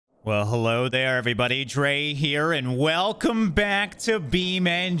Well, hello there, everybody. Drae here, and welcome back to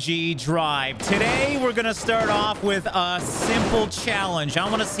BeamNG.Drive. Today, we're going to start off with a simple challenge. I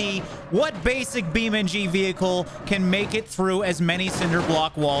want to see what basic BeamNG vehicle can make it through as many cinder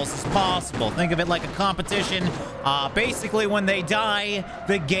block walls as possible. Think of it like a competition. Basically, when they die,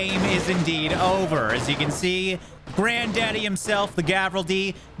 the game is indeed over. As you can see, Granddaddy himself, the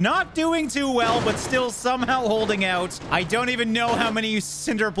Gavril, not doing too well, but still somehow holding out. I don't even know how many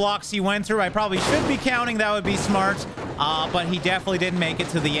cinder blocks he went through. I probably should be counting. That would be smart. But he definitely didn't make it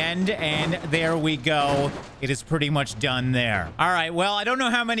to the end. And there we go. It is pretty much done there. All right. Well, I don't know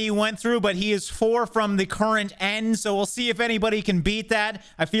how many he went through, but he is 4 from the current end. So we'll see if anybody can beat that.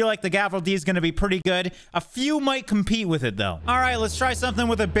 I feel like the Gavril is going to be pretty good. A few might compete with it, though. All right. Let's try something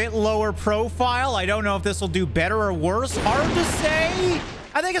with a bit lower profile. I don't know if this will do better or worse. Hard to say.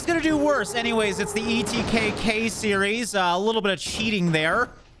 I think it's going to do worse. Anyways, it's the ETKK series. A little bit of cheating there.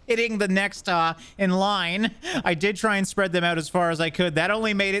 Hitting the next in line. I did try and spread them out as far as I could. That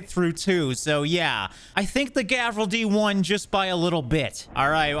only made it through 2. So yeah, I think the Gavril won just by a little bit. All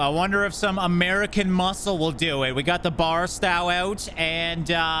right, I wonder if some American muscle will do it. We got the bar stow out, and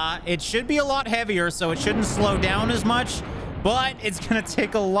it should be a lot heavier, so it shouldn't slow down as much. But it's gonna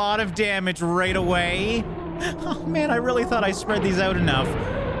take a lot of damage right away. Oh man, I really thought I spread these out enough.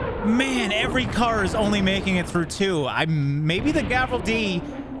 Man, every car is only making it through 2. Maybe the Gavril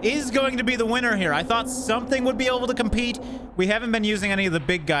is going to be the winner here. I thought something would be able to compete. We haven't been using any of the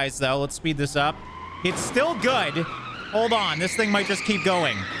big guys, though. Let's speed this up. It's still good. Hold on. This thing might just keep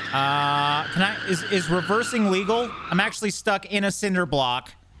going. Is reversing legal? I'm actually stuck in a cinder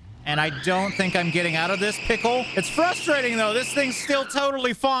block, and I don't think I'm getting out of this pickle. It's frustrating, though. This thing's still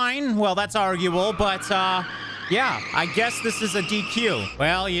totally fine. Well, that's arguable, but yeah, I guess this is a DQ.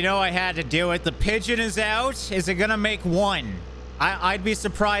 Well, you know I had to do it. The pigeon is out. Is it gonna make 1? I'd be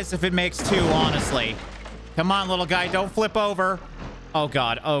surprised if it makes 2, honestly. Come on, little guy. Don't flip over. Oh,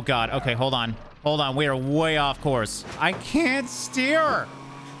 God. Oh, God. Okay, hold on. Hold on. We are way off course. I can't steer.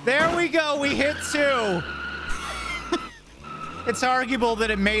 There we go. We hit 2. It's arguable that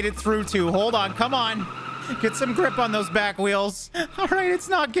it made it through 2. Hold on. Come on. Get some grip on those back wheels. All right, it's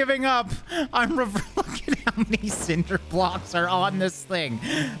not giving up. Look at how many cinder blocks are on this thing.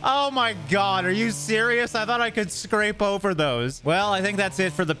 Oh my God, are you serious? I thought I could scrape over those. Well, I think that's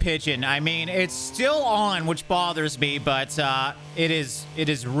it for the pigeon. I mean, it's still on, which bothers me, but it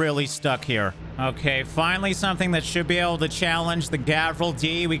is really stuck here. Okay, finally something that should be able to challenge the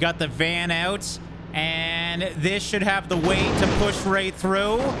Gavril. We got the van out, and this should have the weight to push right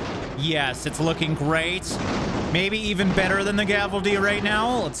through. Yes, it's looking great. Maybe even better than the Gavril right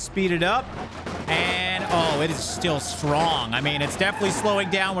now. Let's speed it up. And, oh, it is still strong. I mean, it's definitely slowing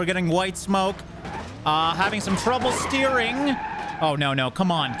down. We're getting white smoke. Having some trouble steering. Oh, no, no.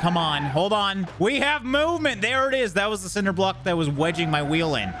 Come on. Come on. Hold on. We have movement. There it is. That was the cinder block that was wedging my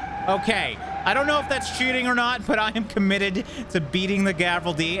wheel in. Okay. I don't know if that's cheating or not, but I am committed to beating the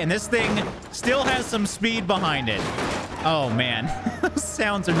Gavril, and this thing still has some speed behind it. Oh, man. Those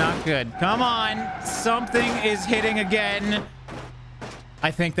sounds are not good. Come on. Something is hitting again. I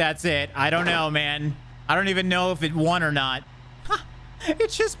think that's it. I don't know, man. I don't even know if it won or not.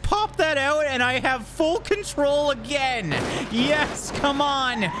 It just popped that out, and I have full control again. Yes, come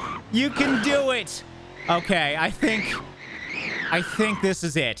on. You can do it. Okay, I think this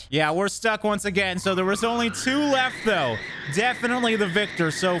is it. Yeah, we're stuck once again. So there was only 2 left, though. Definitely the victor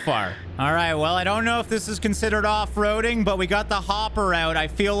so far. All right, well, I don't know if this is considered off-roading, but we got the hopper out. I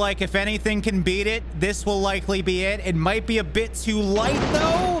feel like if anything can beat it, this will likely be it. It might be a bit too light,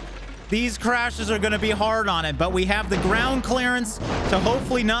 though. These crashes are going to be hard on it, but we have the ground clearance to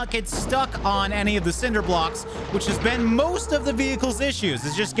hopefully not get stuck on any of the cinder blocks, which has been most of the vehicle's issues,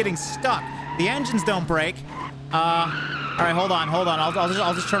 is just getting stuck. The engines don't break. All right, hold on.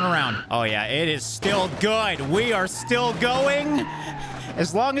 I'll just turn around. Oh yeah, it is still good. We are still going.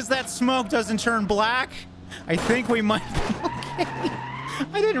 As long as that smoke doesn't turn black, I think we might be okay.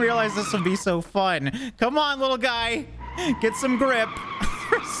 I didn't realize this would be so fun. Come on, little guy. Get some grip.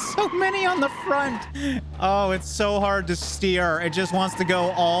 There's so many on the front. Oh, it's so hard to steer. It just wants to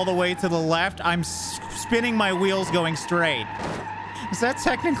go all the way to the left. I'm spinning my wheels going straight. Is that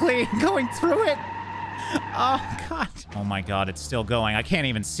technically going through it? Oh, God. Oh, my God. It's still going. I can't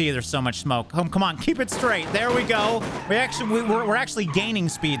even see. There's so much smoke. Come on. Keep it straight. There we go. We're actually gaining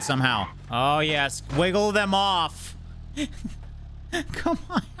speed somehow. Oh, yes. Wiggle them off. Come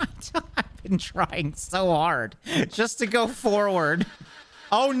on. I've been trying so hard just to go forward.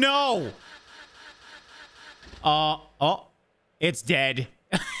 Oh, no. Oh, it's dead.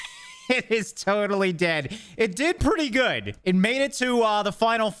 It is totally dead. It did pretty good. It made it to the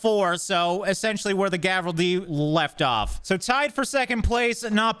final 4, so essentially where the Gavril D left off. So tied for second place,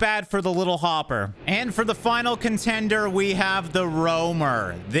 not bad for the little hopper. And for the final contender, we have the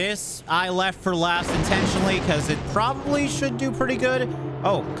Roamer. This I left for last intentionally because it probably should do pretty good.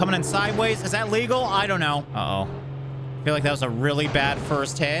 Oh, coming in sideways. Is that legal? I don't know. Uh-oh. I feel like that was a really bad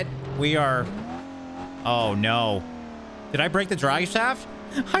first hit. We are... Oh, no. Did I break the drive shaft?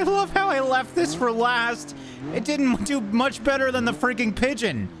 I love how I left this for last. It didn't do much better than the freaking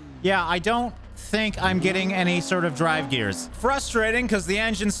pigeon. Yeah, I don't think I'm getting any sort of drive gears. Frustrating because the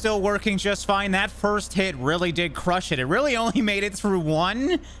engine's still working just fine. That first hit really did crush it. It really only made it through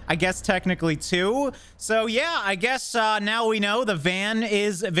 1. I guess technically 2. So yeah, I guess now we know the van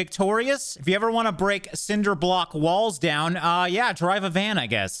is victorious. If you ever want to break cinder block walls down, yeah, drive a van, I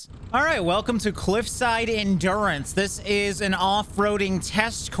guess. All right, welcome to Cliffside Endurance. This is an off-roading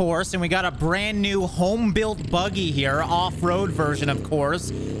test course, and we got a brand new home-built buggy here, off-road version, of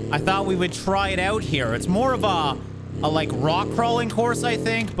course. I thought we would try it out here. It's more of a like rock crawling course, I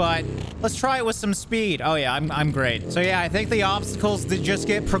think, but let's try it with some speed. Oh yeah, I'm great. So yeah, I think the obstacles did just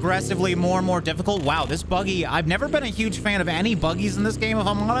get progressively more and more difficult. Wow, this buggy, I've never been a huge fan of any buggies in this game, if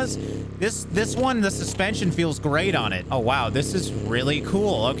I'm honest. This one, the suspension feels great on it. Oh wow, this is really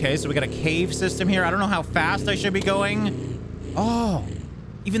cool. Okay, so we got a cave system here. I don't know how fast I should be going. Oh,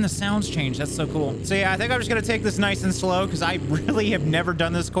 even the sounds change. That's so cool. So yeah, I think I'm just gonna take this nice and slow because I really have never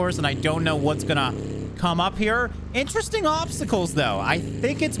done this course and I don't know what's gonna come up here. Interesting obstacles though. I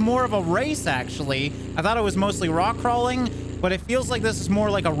think it's more of a race actually. I thought it was mostly rock crawling, but it feels like this is more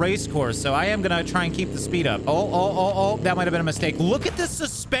like a race course. So I am gonna try and keep the speed up. Oh, that might have been a mistake. Look at this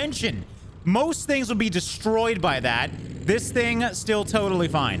suspension. Most things would be destroyed by that. This thing still totally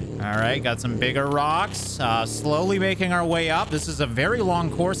fine. All right, got some bigger rocks. Slowly making our way up. This is a very long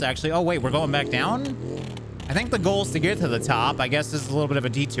course actually. Oh wait, we're going back down? I think the goal is to get to the top. I guess this is a little bit of a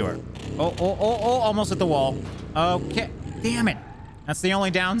detour. Oh, almost at the wall. Okay, damn it. That's the only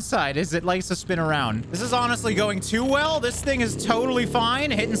downside, is it likes to spin around. This is honestly going too well. This thing is totally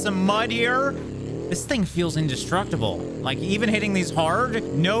fine. Hitting some mud here. This thing feels indestructible. Like even hitting these hard,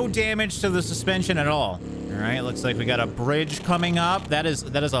 no damage to the suspension at all. All right, looks like we got a bridge coming up. That is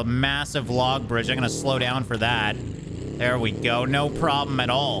a massive log bridge. I'm gonna slow down for that. There we go. No problem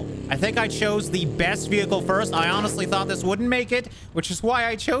at all. I think I chose the best vehicle first. I honestly thought this wouldn't make it, which is why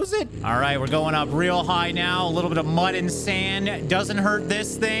I chose it. All right, we're going up real high now. A little bit of mud and sand. Doesn't hurt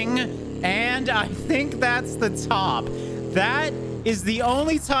this thing. And I think that's the top. That is the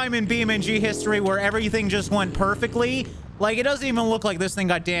only time in BeamNG history where everything just went perfectly. Like, it doesn't even look like this thing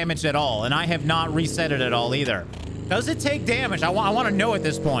got damaged at all. And I have not reset it at all either. Does it take damage? I want to know at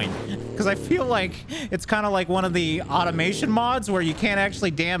this point. Because I feel like it's kind of like one of the automation mods where you can't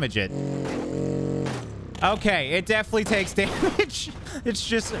actually damage it. Okay, it definitely takes damage. It's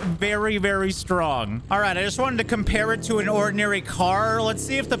just very, very strong. All right, I just wanted to compare it to an ordinary car. Let's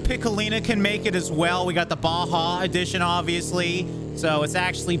see if the Piccolina can make it as well. We got the Baja edition, obviously. So it's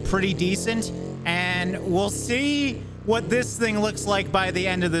actually pretty decent. And we'll see what this thing looks like by the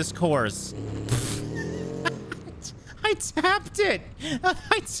end of this course. I tapped it.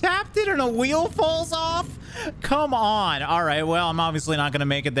 I tapped it and a wheel falls off. Come on. All right, well, I'm obviously not going to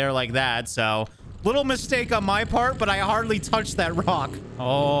make it there like that, so... Little mistake on my part, but I hardly touched that rock.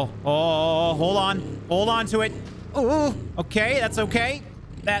 Oh, hold on. Hold on to it. Oh, okay, that's okay.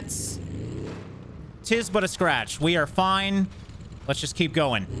 That's... Tis but a scratch. We are fine. Let's just keep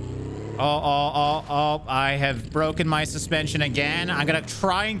going. Oh, I have broken my suspension again. I'm gonna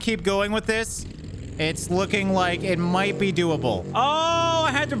try and keep going with this. It's looking like it might be doable. Oh,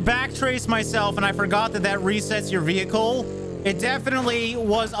 I had to backtrace myself, and I forgot that resets your vehicle. It definitely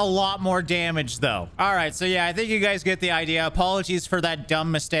was a lot more damage, though. All right, so yeah, I think you guys get the idea. Apologies for that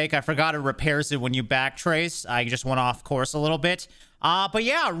dumb mistake. I forgot it repairs it when you backtrace. I just went off course a little bit. But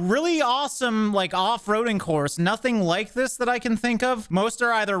yeah, really awesome, like, off-roading course. Nothing like this that I can think of. Most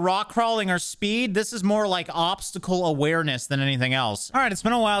are either rock crawling or speed. This is more like obstacle awareness than anything else. All right, it's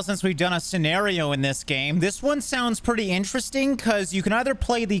been a while since we've done a scenario in this game. This one sounds pretty interesting because you can either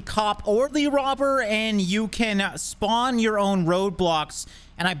play the cop or the robber, and you can spawn your own roadblocks.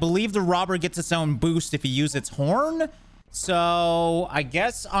 And I believe the robber gets its own boost if you use its horn. So I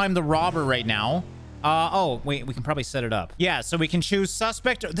guess I'm the robber right now. Oh, wait, we can probably set it up. Yeah, so we can choose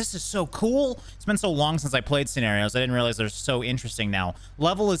suspect. This is so cool. It's been so long since I played scenarios. I didn't realize they're so interesting now.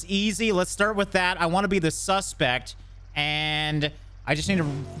 Level is easy. Let's start with that. I want to be the suspect, and I just need to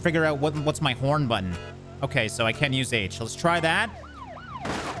figure out what's my horn button. Okay, so I can use H. Let's try that.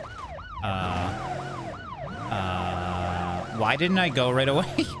 Why didn't I go right away?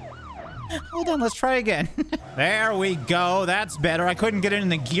 Hold on, let's try again. There we go. That's better. I couldn't get it in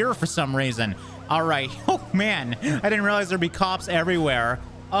the gear for some reason. All right. Oh, man. I didn't realize there'd be cops everywhere.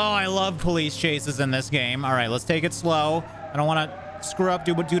 Oh, I love police chases in this game. All right, let's take it slow. I don't want to screw up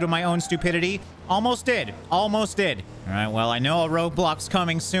due to my own stupidity. Almost did. Almost did. All right, well, I know a roadblock's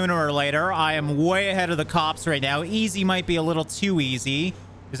coming sooner or later. I am way ahead of the cops right now. Easy might be a little too easy.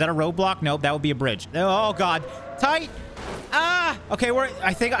 Is that a roadblock? Nope, that would be a bridge. Oh, God. Tight. Ah, okay,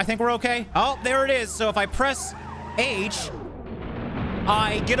 I think we're okay. Oh, there it is. So if I press H,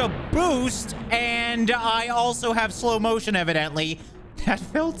 I get a boost, and I also have slow motion, evidently. That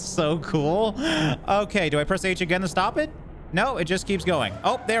felt so cool. Okay, do I press H again to stop it? No, it just keeps going.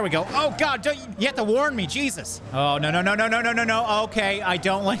 Oh, there we go. Oh, God, you have to warn me. Jesus. Oh, no, no, no, no, no, no, no, no. Okay, I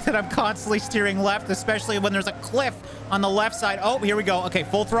don't like that I'm constantly steering left, especially when there's a cliff on the left side. Oh, here we go. Okay,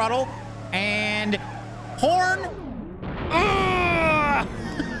 full throttle. And horn. Ah!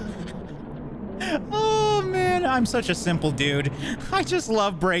 Oh, man, I'm such a simple dude. I just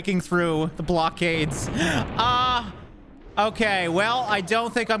love breaking through the blockades. Okay, well, I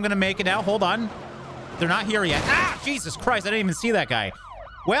don't think I'm gonna make it now. Hold on. They're not here yet. Ah, Jesus Christ, I didn't even see that guy.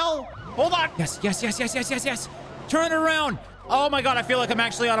 Well, hold on. Yes, yes, yes, yes, yes, yes, yes. Turn it around. Oh, my God, I feel like I'm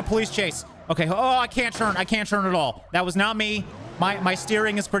actually on a police chase. Okay, oh, I can't turn. I can't turn at all. That was not me. My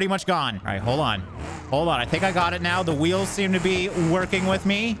steering is pretty much gone. All right, hold on. Hold on. I think I got it now. The wheels seem to be working with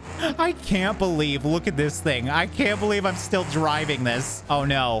me. I can't believe. Look at this thing. I can't believe I'm still driving this. Oh,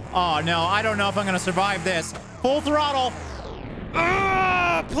 no. Oh, no. I don't know if I'm going to survive this. Full throttle.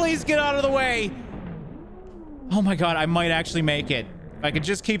 Ah, please get out of the way. Oh, my God. I might actually make it. If I could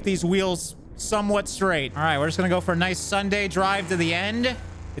just keep these wheels somewhat straight. All right, we're just going to go for a nice Sunday drive to the end.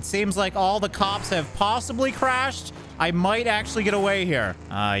 It seems like all the cops have possibly crashed. I might actually get away here.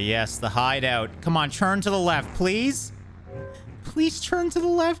 Yes, the hideout. Come on, turn to the left, please. Please turn to the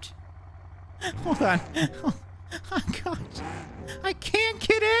left. Hold on. Oh, gosh. I can't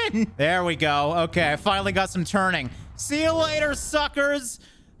get in. There we go. Okay, I finally got some turning. See you later, suckers.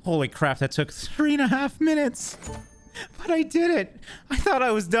 Holy crap, that took 3.5 minutes. But I did it. I thought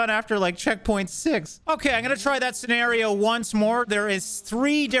I was done after like checkpoint 6. Okay, I'm gonna try that scenario once more. There is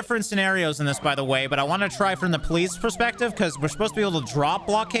 3 different scenarios in this, by the way, but I want to try from the police perspective because we're supposed to be able to drop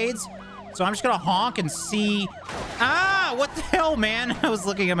blockades. So I'm just gonna honk and see. Ah, what the hell, man? I was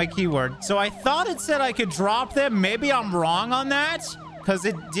looking at my keyword. So I thought it said I could drop them. Maybe I'm wrong on that because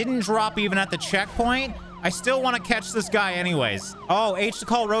it didn't drop even at the checkpoint. I still want to catch this guy anyways. Oh, H to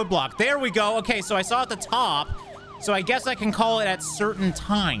call roadblock. There we go. Okay, so I saw at the top. So I guess I can call it at certain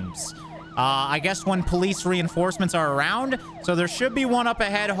times. I guess when police reinforcements are around. So there should be one up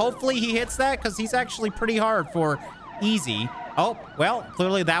ahead. Hopefully he hits that because he's actually pretty hard for easy. Oh, well,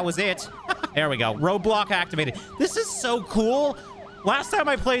 clearly that was it. There we go. Roadblock activated. This is so cool. Last time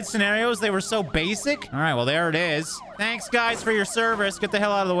I played scenarios, they were so basic. All right, well, there it is. Thanks, guys, for your service. Get the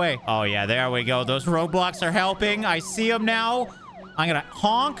hell out of the way. Oh, yeah, there we go. Those roadblocks are helping. I see them now. I'm going to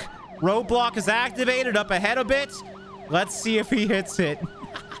honk. Roadblock is activated up ahead a bit. Let's see if he hits it.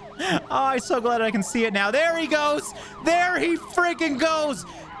 Oh, I'm so glad I can see it now. There he goes. There he freaking goes.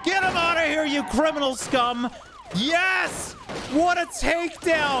 Get him out of here, you criminal scum. Yes! What a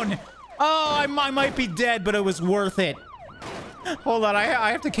takedown. Oh, I might be dead, but it was worth it. Hold on. I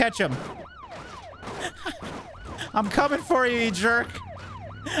have to catch him. I'm coming for you, you jerk.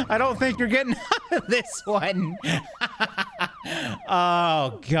 I don't think you're getting out of this one.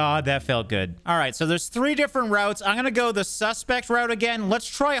 Oh, God, that felt good. All right, so there's 3 different routes. I'm going to go the suspect route again. Let's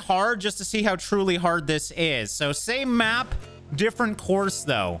try hard just to see how truly hard this is. So same map, different course,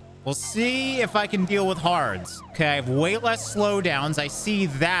 though. We'll see if I can deal with hards. Okay, I have way less slowdowns. I see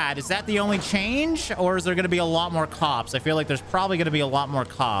that. Is that the only change? Or is there going to be a lot more cops? I feel like there's probably going to be a lot more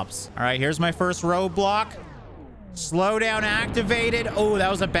cops. All right, here's my first roadblock. Slowdown activated. Oh,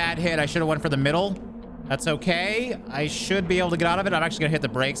 that was a bad hit. I should have went for the middle. That's okay. I should be able to get out of it. I'm actually gonna hit the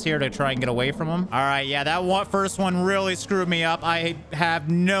brakes here to try and get away from him. All right, yeah, that first one really screwed me up. I have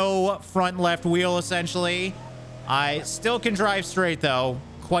no front left wheel, essentially. I still can drive straight, though,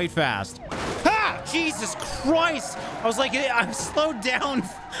 quite fast. Ha! Jesus Christ! I was like, I'm slowed down.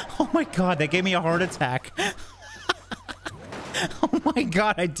 Oh, my God, that gave me a heart attack. Oh my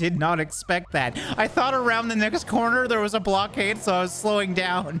God, I did not expect that. I thought around the next corner there was a blockade, so I was slowing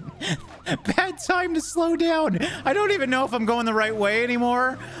down. Bad time to slow down. I don't even know if I'm going the right way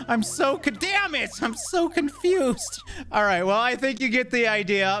anymore. I'm so... Damn it! I'm so confused. All right, well, I think you get the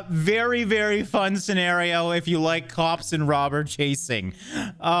idea. Very, very fun scenario if you like cops and robber chasing.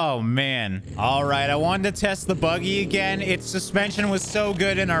 Oh, man. All right, I wanted to test the Buggy again. Its suspension was so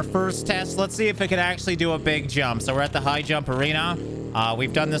good in our first test. Let's see if it can actually do a big jump. So we're at the high jump arena. arena.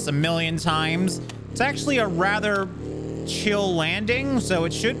 We've done this a million times. It's actually a rather chill landing, so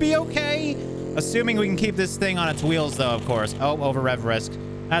it should be okay. Assuming we can keep this thing on its wheels, though, of course. Oh, over rev risk.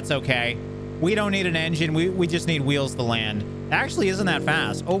 That's okay. We don't need an engine. We just need wheels to land. It actually isn't that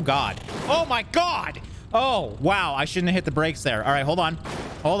fast. Oh, God. Oh, my God. Oh, wow. I shouldn't have hit the brakes there. All right, hold on.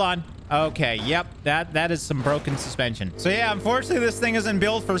 Hold on. Okay, yep. That is some broken suspension. So, yeah, unfortunately, this thing isn't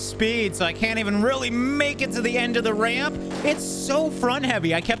built for speed, so I can't even really make it to the end of the ramp. It's so front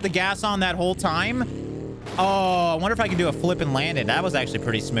heavy. I kept the gas on that whole time. Oh, I wonder if I can do a flip and land it. That was actually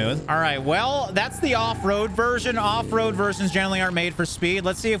pretty smooth. All right, well, that's the off-road version. Off-road versions generally aren't made for speed.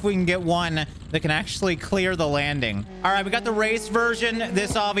 Let's see if we can get one that can actually clear the landing. All right, we got the race version.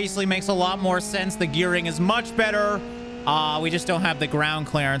 This obviously makes a lot more sense. The gearing is much better. We just don't have the ground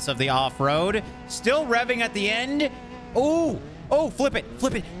clearance of the off-road. Still revving at the end. Ooh. Oh, flip it.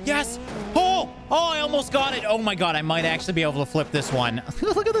 Flip it. Yes. Oh, I almost got it. Oh, my God. I might actually be able to flip this one.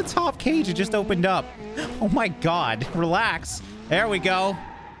 Look at the top cage. It just opened up. Oh, my God. Relax. There we go.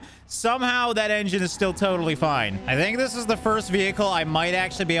 Somehow that engine is still totally fine. I think this is the first vehicle I might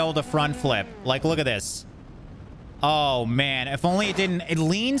actually be able to front flip. Like, look at this. Oh, man. If only it didn't. It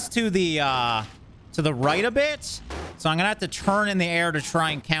leans to the right a bit. So I'm going to have to turn in the air to try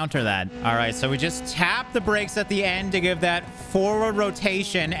and counter that. All right, so we just tap the brakes at the end to give that forward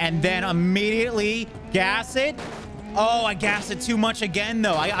rotation and then immediately gas it. Oh, I gassed it too much again,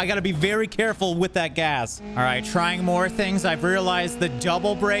 though. I got to be very careful with that gas. All right, trying more things. I've realized the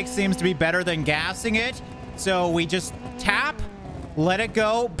double brake seems to be better than gassing it. So we just tap, let it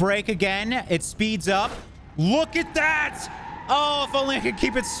go, brake again. It speeds up. Look at that. Oh, if only I could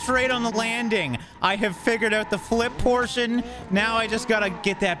keep it straight on the landing. I have figured out the flip portion. Now I just gotta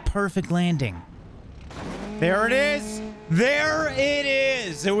get that perfect landing. There it is. There it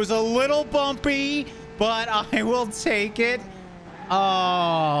is. It was a little bumpy, but I will take it.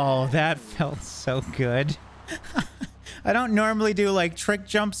 Oh, that felt so good. I don't normally do like trick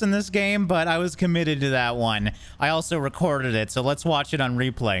jumps in this game, but I was committed to that one. I also recorded it, so let's watch it on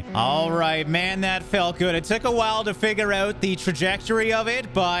replay. All right, man, that felt good. It took a while to figure out the trajectory of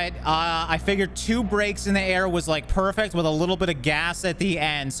it, but I figured 2 brakes in the air was like perfect with a little bit of gas at the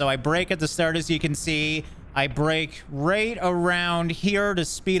end. So I brake at the start, as you can see. I brake right around here to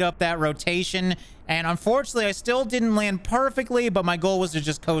speed up that rotation. And unfortunately, I still didn't land perfectly, but my goal was to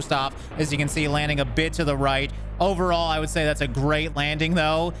just coast off. As you can see, landing a bit to the right. Overall, I would say that's a great landing,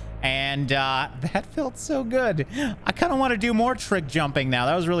 though. And that felt so good. I kind of want to do more trick jumping now.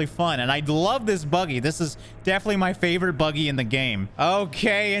 That was really fun. And I love this buggy. This is definitely my favorite buggy in the game.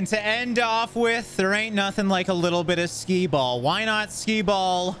 Okay, and to end off with, there ain't nothing like a little bit of skee ball. Why not skee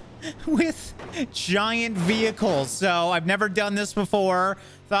ball with giant vehicles? So I've never done this before.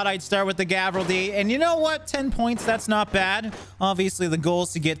 Thought I'd start with the Gavril, and you know what? 10 points, that's not bad. Obviously, the goal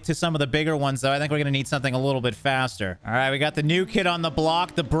is to get to some of the bigger ones, though. I think we're going to need something a little bit faster. All right, we got the new kid on the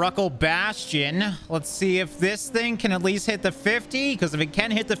block, the Bruckle Bastion. Let's see if this thing can at least hit the 50, because if it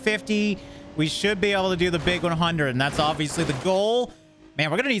can hit the 50, we should be able to do the big 100, and that's obviously the goal.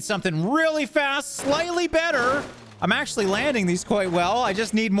 Man, we're going to need something really fast, slightly better. I'm actually landing these quite well. I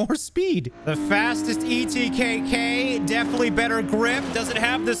just need more speed. The fastest ETKK, definitely better grip. Does it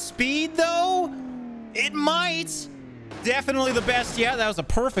have the speed, though? It might. Definitely the best yet. That was a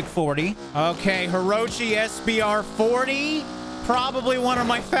perfect 40. Okay, Hirochi SBR 40. Probably one of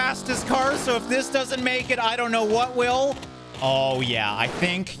my fastest cars, so if this doesn't make it, I don't know what will. Oh, yeah, I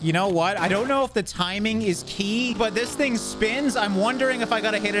think, you know what? I don't know if the timing is key, but this thing spins. I'm wondering if I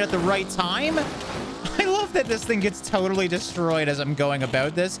got to hit it at the right time. I love that this thing gets totally destroyed as I'm going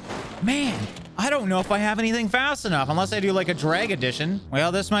about this. Man, I don't know if I have anything fast enough, unless I do like a drag edition.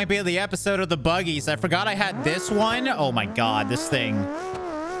 Well, this might be the episode of the buggies. I forgot I had this one. Oh my God, this thing.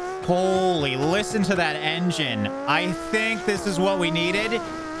 Holy, listen to that engine. I think this is what we needed.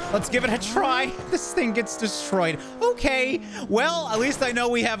 Let's give it a try. This thing gets destroyed. Okay, well, at least I know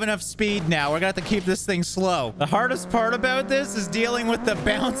we have enough speed now. We're gonna have to keep this thing slow. The hardest part about this is dealing with the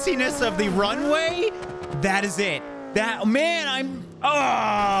bounciness of the runway. That is it. That, man,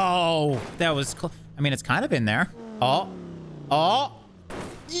 oh, that was, I mean, it's kind of in there. Oh,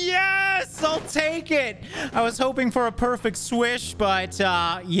 yes, I'll take it. I was hoping for a perfect swish, but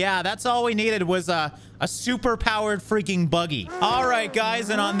yeah, that's all we needed was a super powered freaking buggy. All right, guys,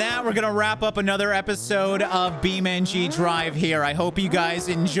 and on that, we're gonna wrap up another episode of BeamNG.Drive here. I hope you guys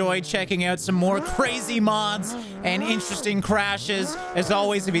enjoyed checking out some more crazy mods and interesting crashes. As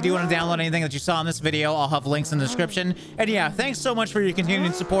always, if you do want to download anything that you saw in this video, I'll have links in the description. And yeah, thanks so much for your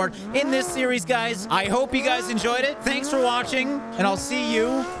continued support in this series, guys. I hope you guys enjoyed it. Thanks for watching, and I'll see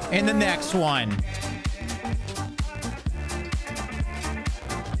you in the next one.